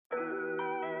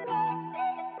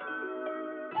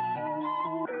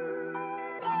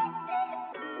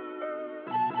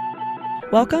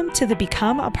Welcome to the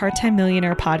Become a Part-Time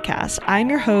Millionaire podcast. I'm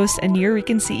your host and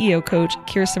Nuyorican CEO coach,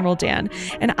 Kirsten Roldan,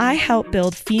 and I help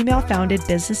build female-founded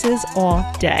businesses all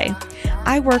day.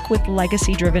 I work with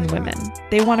legacy-driven women.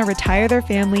 They want to retire their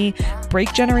family, break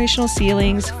generational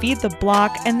ceilings, feed the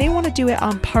block, and they want to do it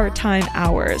on part-time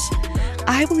hours.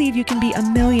 I believe you can be a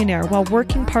millionaire while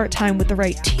working part-time with the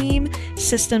right team,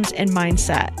 systems, and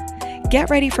mindset. Get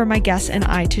ready for my guests and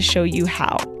I to show you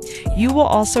how. You will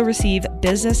also receive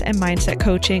business and mindset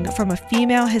coaching from a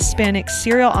female Hispanic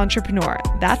serial entrepreneur.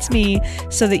 That's me,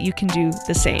 so that you can do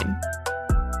the same.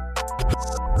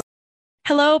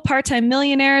 Hello, part-time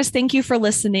millionaires. Thank you for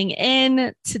listening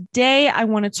in. Today, I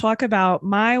want to talk about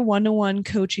my one-to-one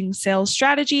coaching sales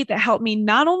strategy that helped me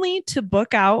not only to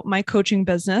book out my coaching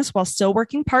business while still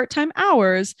working part-time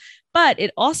hours, but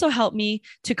it also helped me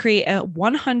to create a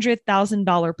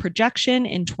 $100,000 projection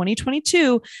in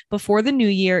 2022 before the new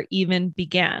year even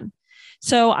began.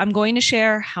 So I'm going to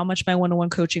share how much my one-on-one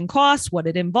coaching costs, what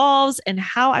it involves, and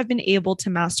how I've been able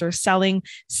to master selling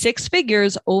six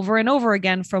figures over and over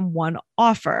again from one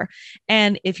offer.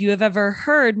 And if you have ever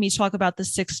heard me talk about the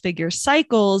six-figure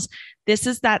cycles, this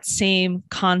is that same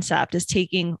concept, is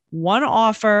taking one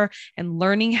offer and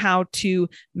learning how to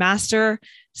master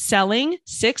selling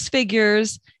six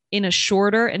figures in a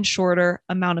shorter and shorter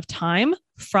amount of time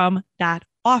from that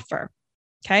offer.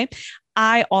 Okay.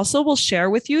 I also will share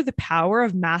with you the power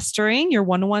of mastering your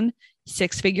one-on-one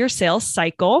six-figure sales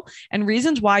cycle and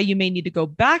reasons why you may need to go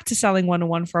back to selling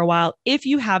one-on-one for a while if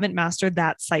you haven't mastered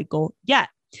that cycle yet.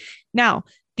 Now,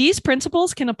 these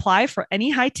principles can apply for any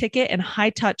high ticket and high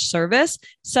touch service.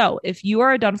 So if you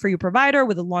are a done-for-you provider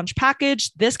with a launch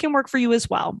package, this can work for you as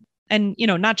well. And,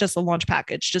 not just a launch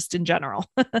package, just in general.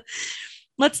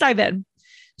 Let's dive in.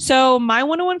 So my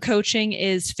one-on-one coaching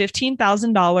is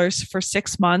 $15,000 for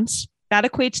 6 months. That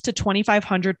equates to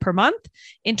 $2,500 per month.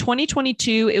 In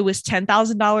 2022, it was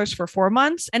 $10,000 for 4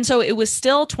 months. And so it was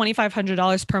still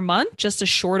 $2,500 per month, just a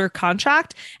shorter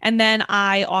contract. And then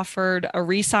I offered a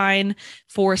re-sign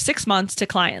for 6 months to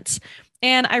clients.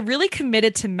 And I really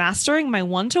committed to mastering my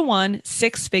one-to-one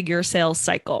six-figure sales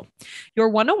cycle. Your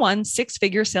one-to-one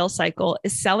six-figure sales cycle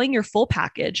is selling your full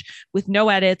package with no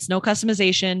edits, no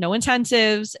customization, no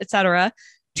intensives, etc.,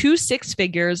 to six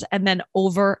figures and then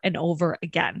over and over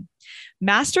again.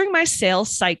 Mastering my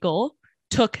sales cycle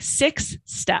took 6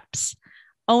 steps: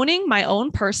 owning my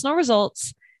own personal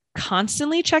results,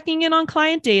 constantly checking in on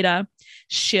client data,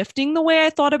 shifting the way I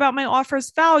thought about my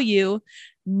offer's value,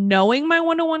 knowing my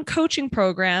one-on-one coaching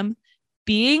program,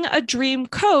 being a dream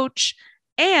coach,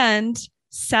 and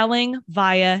selling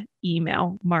via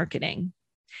email marketing.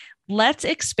 Let's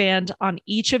expand on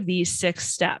each of these 6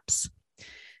 steps.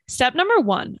 Step number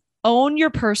 1, own your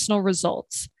personal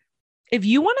results. If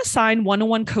you want to sign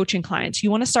one-on-one coaching clients,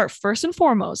 you want to start first and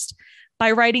foremost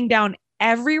by writing down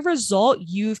every result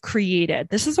you've created.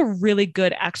 This is a really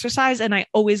good exercise, and I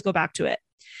always go back to it.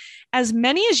 As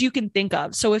many as you can think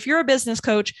of. So if you're a business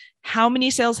coach, how many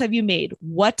sales have you made?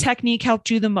 What technique helped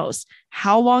you the most?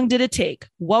 How long did it take?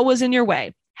 What was in your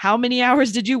way? How many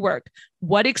hours did you work?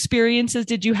 What experiences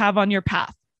did you have on your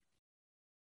path?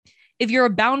 If you're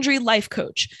a boundary life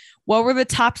coach, what were the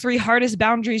top 3 hardest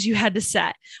boundaries you had to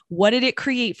set? What did it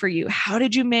create for you? How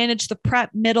did you manage the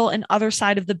prep, middle, and other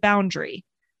side of the boundary?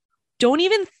 Don't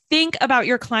even think about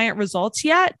your client results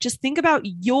yet. Just think about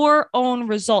your own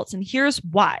results. And here's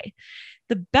why.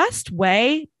 The best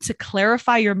way to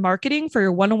clarify your marketing for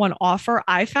your one-on-one offer,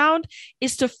 I found,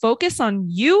 is to focus on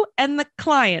you and the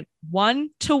client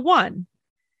one-to-one.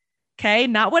 Okay,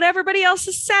 not what everybody else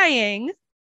is saying,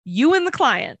 you and the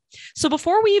client. So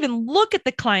before we even look at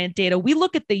the client data, we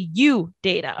look at the you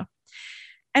data.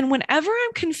 And whenever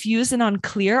I'm confused and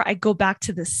unclear, I go back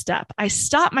to this step. I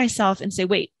stop myself and say,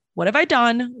 wait, what have I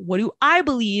done? What do I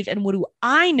believe? And what do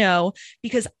I know?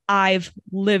 Because I've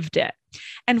lived it.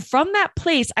 And from that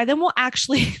place, I then will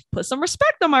actually put some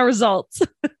respect on my results.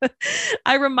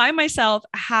 I remind myself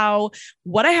how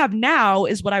what I have now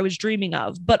is what I was dreaming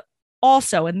of. But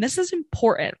also, and this is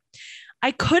important,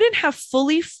 I couldn't have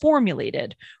fully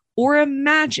formulated or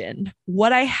imagined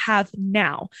what I have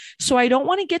now. So I don't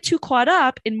want to get too caught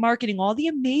up in marketing all the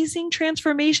amazing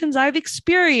transformations I've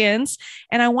experienced.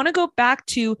 And I want to go back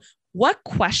to what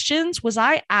questions was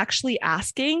I actually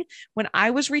asking when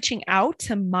I was reaching out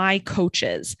to my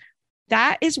coaches.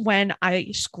 That is when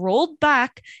I scrolled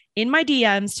back in my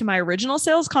DMs to my original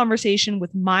sales conversation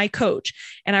with my coach.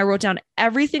 And I wrote down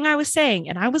everything I was saying.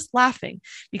 And I was laughing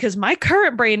because my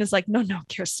current brain is like, no,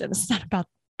 Kirsten, it's not about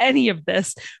any of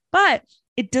this. But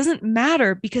it doesn't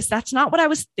matter because that's not what I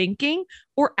was thinking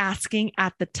or asking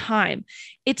at the time.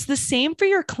 It's the same for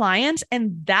your clients.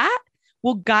 And that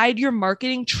will guide your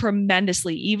marketing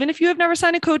tremendously. Even if you have never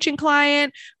signed a coaching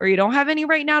client or you don't have any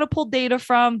right now to pull data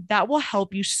from, that will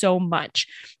help you so much.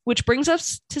 Which brings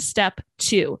us to step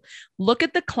 2. Look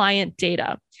at the client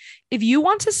data. If you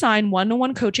want to sign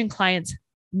one-to-one coaching clients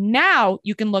now,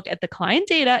 you can look at the client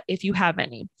data if you have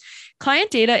any.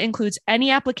 Client data includes any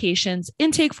applications,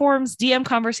 intake forms, DM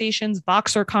conversations,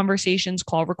 Voxer conversations,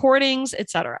 call recordings,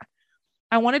 etc.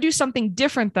 I want to do something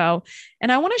different though,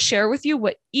 and I want to share with you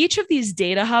what each of these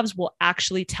data hubs will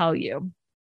actually tell you.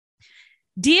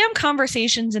 DM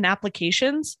conversations and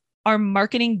applications are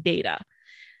marketing data.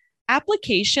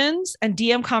 Applications and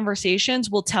DM conversations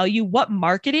will tell you what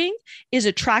marketing is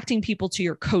attracting people to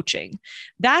your coaching.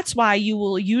 That's why you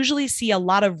will usually see a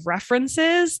lot of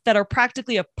references that are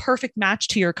practically a perfect match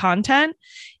to your content.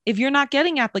 If you're not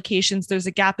getting applications, there's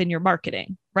a gap in your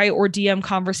marketing, right? Or DM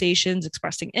conversations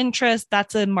expressing interest,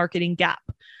 that's a marketing gap.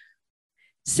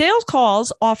 Sales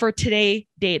calls offer today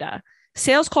data.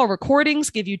 Sales call recordings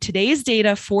give you today's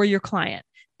data for your client.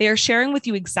 They are sharing with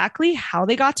you exactly how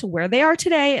they got to where they are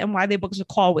today and why they booked a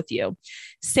call with you.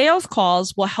 Sales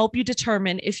calls will help you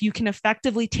determine if you can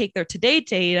effectively take their today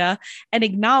data and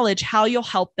acknowledge how you'll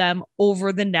help them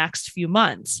over the next few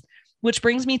months, which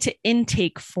brings me to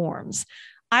intake forms.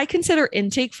 I consider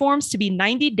intake forms to be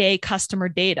 90-day customer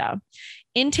data.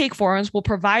 Intake forms will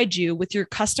provide you with your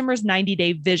customer's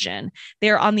 90-day vision. They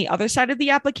are on the other side of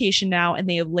the application now, and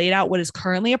they have laid out what is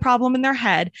currently a problem in their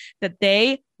head that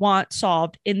they want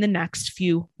solved in the next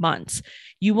few months.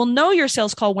 You will know your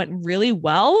sales call went really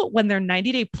well when their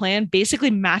 90-day plan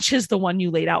basically matches the one you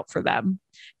laid out for them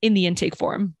in the intake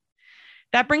form.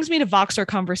 That brings me to Voxer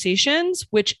Conversations,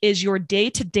 which is your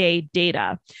day-to-day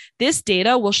data. This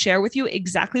data will share with you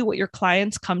exactly what your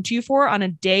clients come to you for on a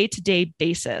day-to-day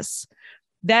basis.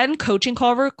 Then coaching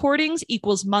call recordings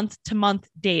equals month-to-month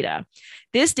data.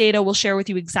 This data will share with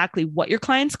you exactly what your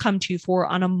clients come to you for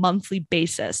on a monthly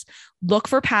basis. Look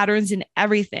for patterns in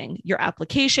everything. Your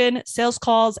application, sales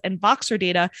calls, and Voxer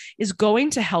data is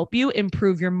going to help you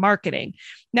improve your marketing.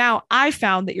 Now, I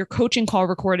found that your coaching call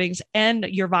recordings and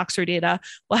your Voxer data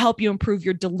will help you improve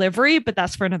your delivery, but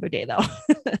that's for another day though.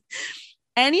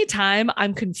 Anytime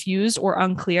I'm confused or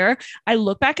unclear, I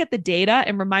look back at the data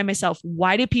and remind myself,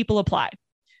 why did people apply?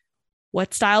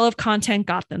 What style of content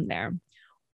got them there?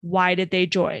 Why did they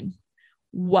join?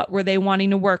 What were they wanting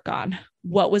to work on?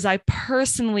 What was I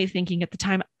personally thinking at the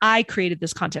time I created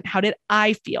this content? How did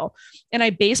I feel? And I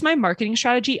base my marketing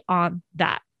strategy on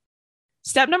that.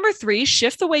 Step number 3,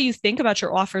 shift the way you think about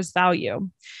your offer's value.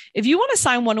 If you want to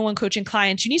sign one-on-one coaching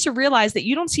clients, you need to realize that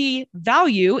you don't see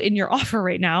value in your offer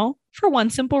right now for one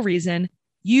simple reason: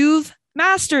 you've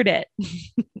mastered it.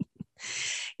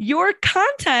 Your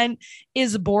content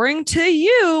is boring to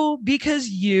you because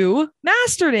you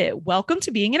mastered it. Welcome to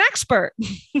being an expert.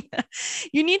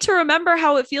 You need to remember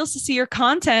how it feels to see your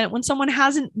content when someone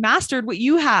hasn't mastered what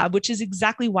you have, which is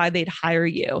exactly why they'd hire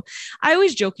you. I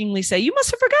always jokingly say, you must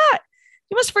have forgot.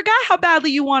 You must have forgot how badly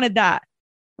you wanted that,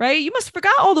 right? You must have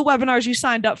forgot all the webinars you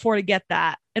signed up for to get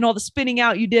that and all the spinning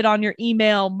out you did on your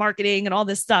email marketing and all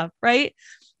this stuff, right?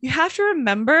 You have to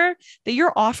remember that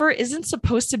your offer isn't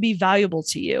supposed to be valuable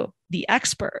to you, the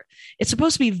expert. It's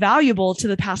supposed to be valuable to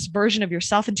the past version of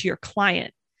yourself and to your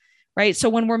client, right? So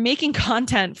when we're making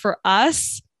content for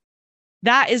us,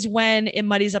 that is when it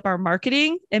muddies up our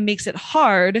marketing and makes it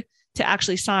hard to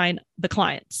actually sign the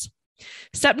clients.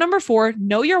 Step number 4,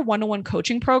 know your one-on-one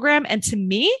coaching program. And to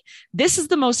me, this is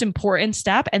the most important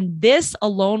step, and this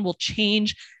alone will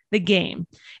change the game.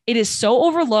 It is so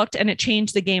overlooked, and it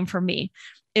changed the game for me.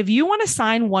 If you want to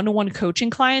sign one-on-one coaching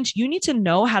clients, you need to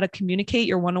know how to communicate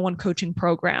your one-on-one coaching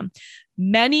program.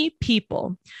 Many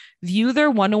people view their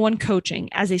one-on-one coaching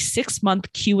as a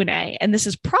 6-month Q&A, and this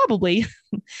is probably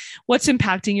what's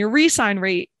impacting your re-sign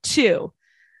rate too,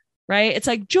 right? It's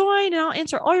like, join and I'll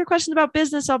answer all your questions about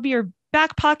business. I'll be your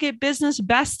back pocket business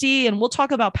bestie, and we'll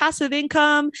talk about passive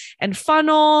income and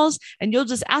funnels, and you'll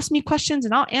just ask me questions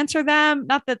and I'll answer them.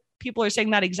 Not that people are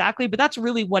saying that exactly, but that's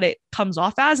really what it comes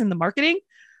off as in the marketing.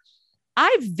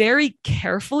 I very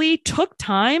carefully took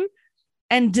time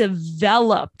and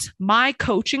developed my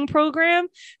coaching program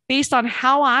based on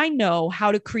how I know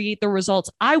how to create the results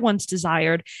I once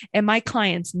desired and my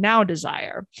clients now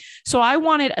desire. So I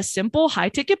wanted a simple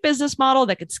high-ticket business model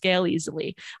that could scale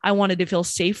easily. I wanted to feel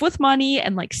safe with money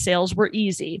and like sales were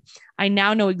easy. I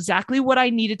now know exactly what I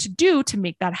needed to do to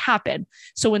make that happen.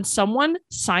 So when someone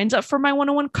signs up for my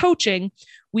one-on-one coaching,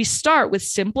 we start with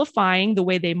simplifying the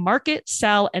way they market,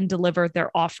 sell, and deliver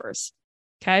their offers.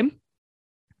 Okay.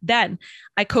 Then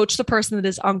I coach the person that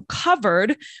is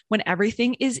uncovered when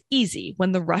everything is easy,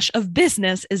 when the rush of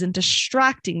business isn't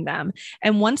distracting them.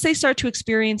 And once they start to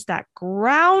experience that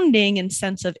grounding and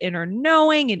sense of inner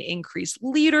knowing and increased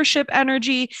leadership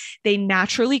energy, they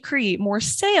naturally create more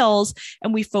sales.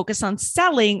 And we focus on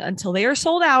selling until they are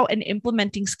sold out and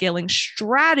implementing scaling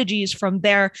strategies from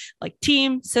there, like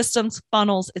team, systems,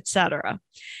 funnels, etc.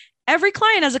 Every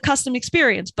client has a custom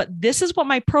experience, but this is what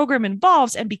my program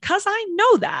involves. And because I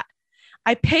know that,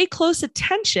 I pay close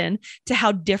attention to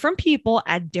how different people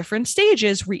at different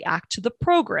stages react to the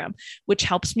program, which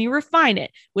helps me refine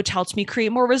it, which helps me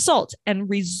create more results. And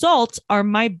results are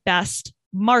my best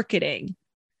marketing.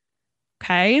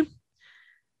 Okay.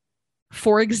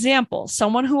 For example,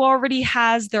 someone who already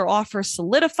has their offer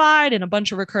solidified and a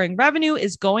bunch of recurring revenue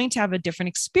is going to have a different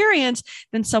experience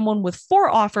than someone with 4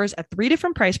 offers at 3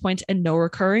 different price points and no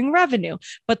recurring revenue.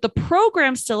 But the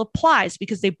program still applies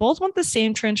because they both want the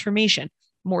same transformation: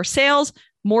 more sales,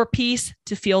 more peace,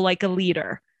 to feel like a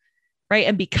leader. Right.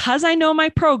 And because I know my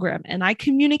program and I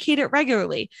communicate it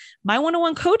regularly, my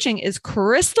one-on-one coaching is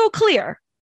crystal clear.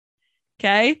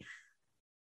 Okay.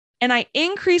 And I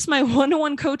increase my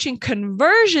one-on-one coaching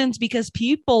conversions because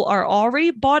people are already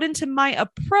bought into my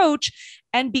approach.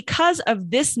 And because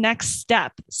of this next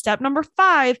step, step number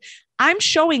 5, I'm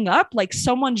showing up like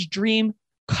someone's dream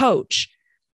coach.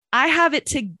 I have it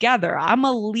together. I'm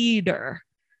a leader.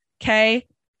 Okay.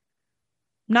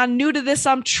 I'm not new to this.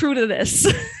 I'm true to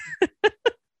this.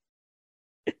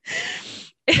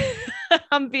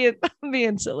 I'm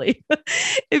being silly.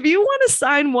 If you want to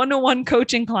sign one-on-one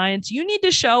coaching clients, you need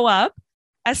to show up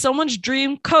as someone's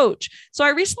dream coach. So I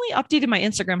recently updated my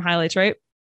Instagram highlights, right?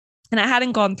 And I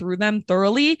hadn't gone through them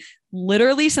thoroughly,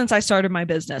 literally since I started my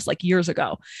business like years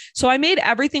ago. So I made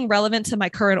everything relevant to my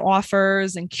current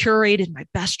offers and curated my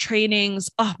best trainings.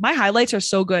 Oh, my highlights are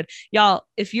so good. Y'all,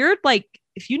 if you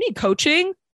need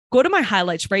coaching, go to my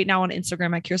highlights right now on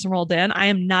Instagram at Kirsten Roldan. I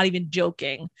am not even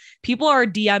joking. People are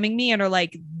DMing me and are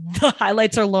like, the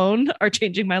highlights alone are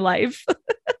changing my life.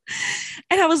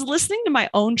 And I was listening to my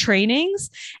own trainings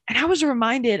and I was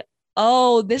reminded,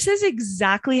 oh, this is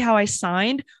exactly how I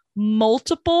signed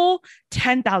multiple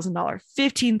 $10,000,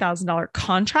 $15,000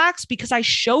 contracts, because I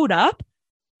showed up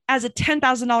as a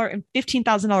 $10,000 and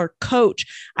 $15,000 coach.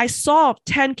 I solved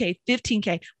 10K,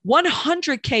 15K,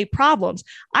 100K problems.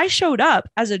 I showed up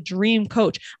as a dream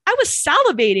coach. I was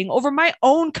salivating over my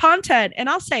own content. And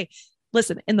I'll say,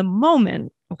 listen, in the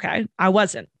moment, okay, I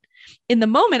wasn't. In the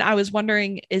moment, I was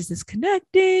wondering, is this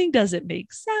connecting? Does it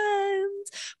make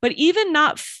sense? But even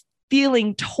not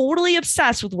feeling totally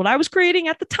obsessed with what I was creating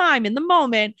at the time, in the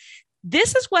moment,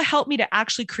 this is what helped me to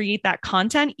actually create that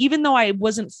content, even though I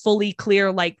wasn't fully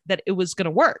clear like that it was going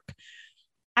to work.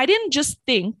 I didn't just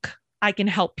think I can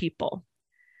help people.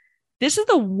 This is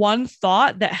the one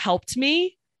thought that helped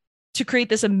me to create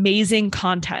this amazing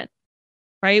content,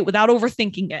 right? Without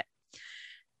overthinking it.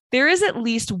 There is at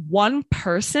least one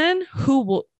person who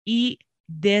will eat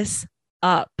this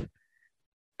up.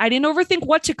 I didn't overthink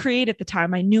what to create at the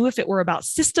time. I knew if it were about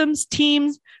systems,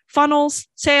 teams, funnels,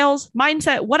 sales,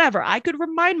 mindset, whatever, I could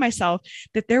remind myself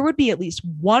that there would be at least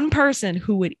one person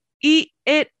who would eat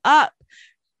it up.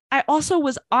 I also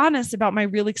was honest about my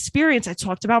real experience. I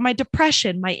talked about my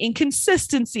depression, my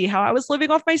inconsistency, how I was living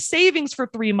off my savings for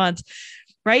 3 months,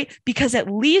 right? Because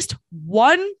at least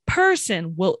one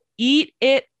person will eat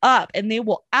it up and they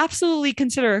will absolutely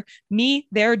consider me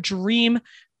their dream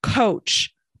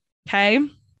coach. Okay.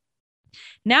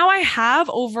 Now I have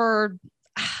over,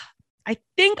 I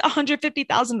think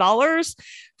 $150,000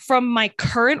 from my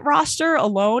current roster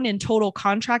alone in total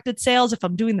contracted sales, if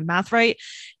I'm doing the math right.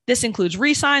 This includes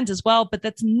re-signs as well, but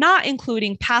that's not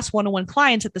including past one-on-one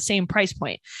clients at the same price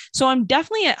point. So I'm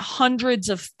definitely at hundreds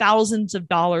of thousands of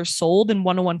dollars sold in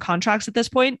one-on-one contracts at this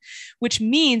point, which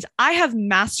means I have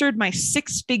mastered my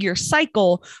 6-figure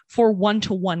cycle for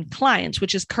one-to-one clients,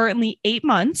 which is currently 8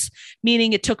 months,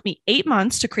 meaning it took me 8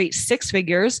 months to create 6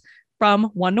 figures from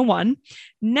one-to-one.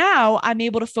 Now I'm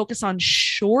able to focus on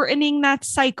shortening that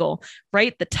cycle,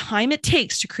 right? The time it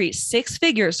takes to create 6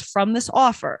 figures from this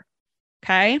offer.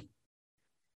 Okay.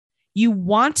 You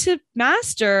want to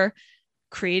master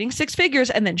creating 6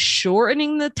 figures and then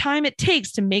shortening the time it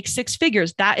takes to make 6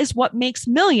 figures. That is what makes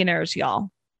millionaires, y'all.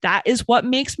 That is what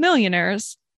makes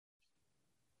millionaires,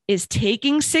 is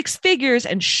taking 6 figures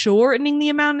and shortening the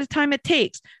amount of time it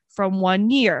takes from 1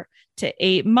 year to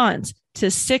 8 months to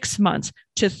 6 months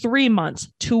to 3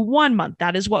 months to 1 month.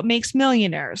 That is what makes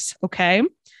millionaires. Okay.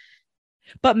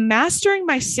 But mastering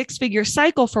my six-figure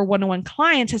cycle for one-on-one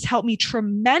clients has helped me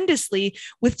tremendously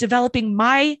with developing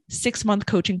my 6-month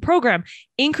coaching program,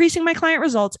 increasing my client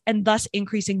results, and thus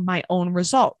increasing my own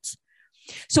results.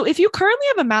 So if you currently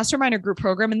have a mastermind or group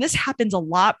program, and this happens a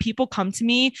lot, people come to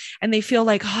me and they feel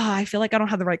like, I feel like I don't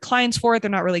have the right clients for it.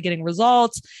 They're not really getting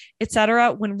results,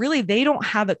 etc. When really they don't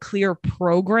have a clear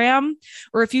program.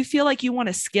 Or if you feel like you want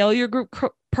to scale your group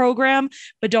program,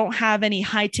 but don't have any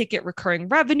high ticket recurring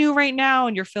revenue right now,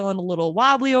 and you're feeling a little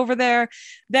wobbly over there,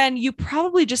 then you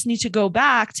probably just need to go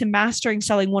back to mastering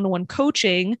selling one-on-one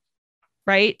coaching,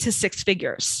 right? To 6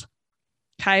 figures.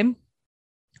 Okay.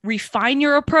 Refine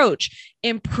your approach,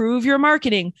 improve your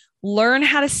marketing, learn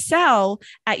how to sell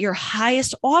at your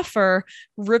highest offer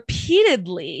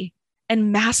repeatedly,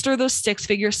 and master those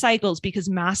 6-figure cycles, because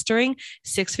mastering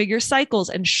 6-figure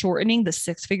cycles and shortening the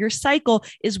 6-figure cycle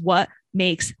is what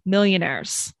makes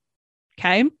millionaires.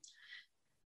 Okay.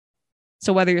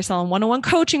 So whether you're selling one-on-one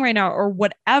coaching right now or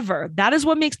whatever, that is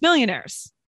what makes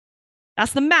millionaires.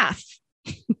 That's the math.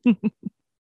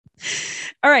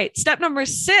 All right. Step number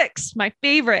 6, my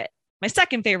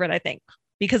second favorite, I think,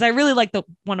 because I really like the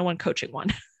one-on-one coaching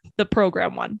one, the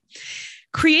program one.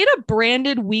 Create a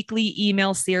branded weekly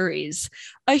email series.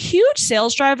 A huge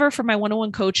sales driver for my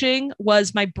one-on-one coaching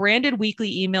was my branded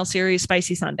weekly email series,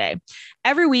 Spicy Sunday.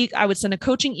 Every week, I would send a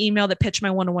coaching email that pitched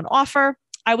my one-on-one offer.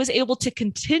 I was able to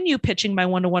continue pitching my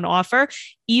one-on-one offer,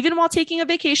 even while taking a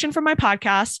vacation from my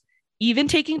podcast, even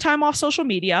taking time off social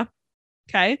media.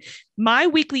 Okay. My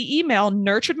weekly email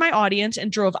nurtured my audience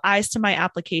and drove eyes to my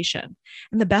application.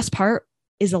 And the best part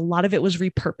is a lot of it was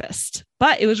repurposed,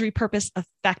 but it was repurposed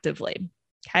effectively.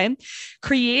 Okay.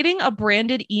 Creating a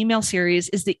branded email series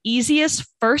is the easiest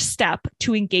first step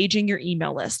to engaging your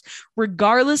email list.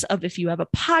 Regardless of if you have a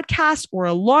podcast or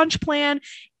a launch plan,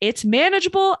 it's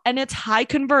manageable and it's high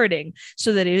converting,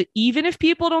 so that even if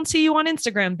people don't see you on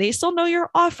Instagram, they still know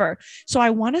your offer. So I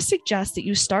want to suggest that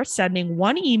you start sending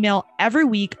one email every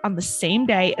week on the same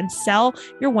day and sell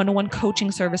your one-on-one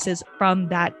coaching services from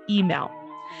that email.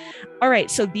 All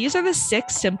right, so these are the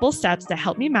 6 simple steps that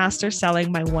help me master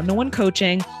selling my one-on-one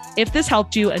coaching. If this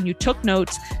helped you and you took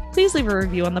notes, please leave a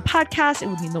review on the podcast. It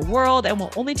would mean the world and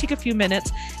will only take a few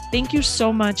minutes. Thank you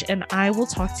so much, and I will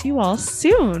talk to you all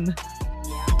soon.